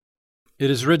It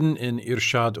is written in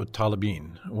Irshad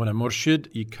ut-Talibin, when a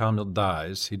murshid-i kamil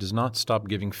dies, he does not stop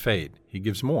giving fayd, he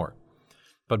gives more.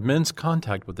 But men's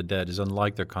contact with the dead is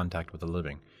unlike their contact with the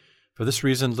living. For this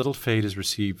reason, little fayd is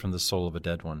received from the soul of a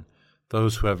dead one.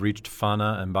 Those who have reached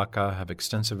Fana and Baka have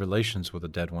extensive relations with the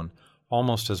dead one,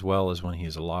 almost as well as when he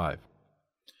is alive.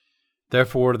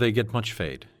 Therefore, they get much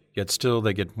fayd, yet still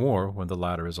they get more when the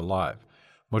latter is alive.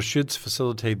 Murshids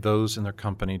facilitate those in their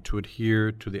company to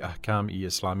adhere to the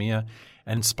Ahkam-i-Islamiyya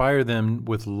and inspire them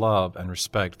with love and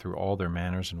respect through all their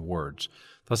manners and words,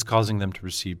 thus causing them to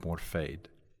receive more fayd.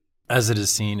 As it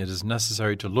is seen, it is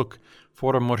necessary to look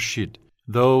for a murshid.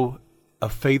 Though a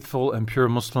faithful and pure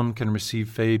Muslim can receive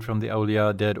fayd from the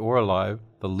awliya, dead or alive,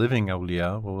 the living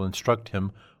awliya will instruct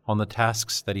him on the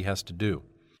tasks that he has to do.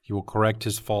 He will correct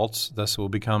his faults, thus it will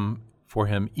become for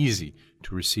him easy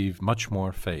to receive much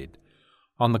more fayd.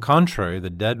 On the contrary, the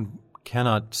dead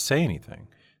cannot say anything.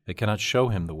 They cannot show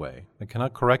him the way. They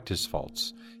cannot correct his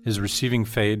faults. His receiving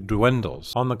fayd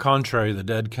dwindles. On the contrary, the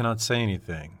dead cannot say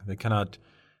anything. They cannot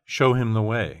show him the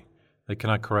way. They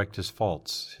cannot correct his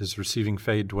faults. His receiving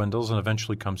fayd dwindles and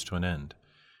eventually comes to an end.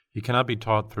 He cannot be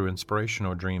taught through inspiration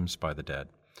or dreams by the dead.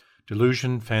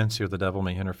 Delusion, fancy, or the devil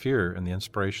may interfere in the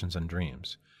inspirations and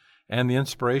dreams. And the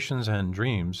inspirations and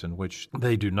dreams in which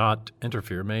they do not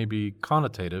interfere may be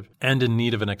connotative and in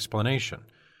need of an explanation.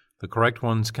 The correct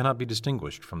ones cannot be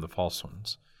distinguished from the false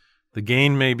ones. The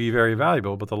gain may be very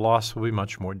valuable, but the loss will be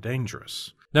much more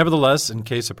dangerous. Nevertheless, in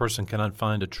case a person cannot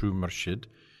find a true murshid,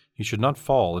 he should not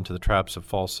fall into the traps of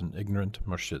false and ignorant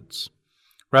murshids.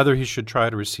 Rather, he should try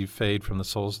to receive fayd from the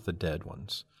souls of the dead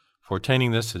ones. For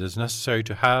attaining this, it is necessary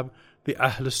to have the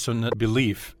Ahl-Sunnah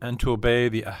belief and to obey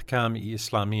the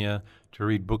Ahkam-i-Islamiyya, to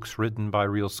read books written by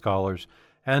real scholars,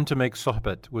 and to make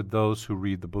sohbet with those who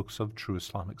read the books of true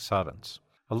Islamic savants.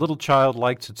 A little child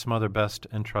likes its mother best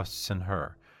and trusts in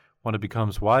her. When it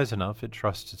becomes wise enough, it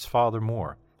trusts its father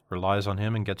more, relies on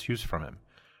him, and gets use from him.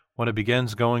 When it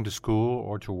begins going to school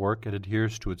or to work, it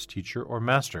adheres to its teacher or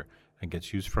master and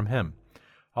gets use from him.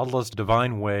 Allah's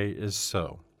divine way is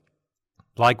so.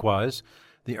 Likewise,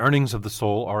 the earnings of the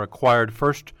soul are acquired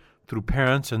first through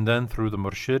parents and then through the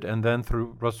murshid and then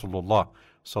through Rasulullah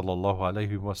sallallahu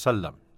alaihi wasallam.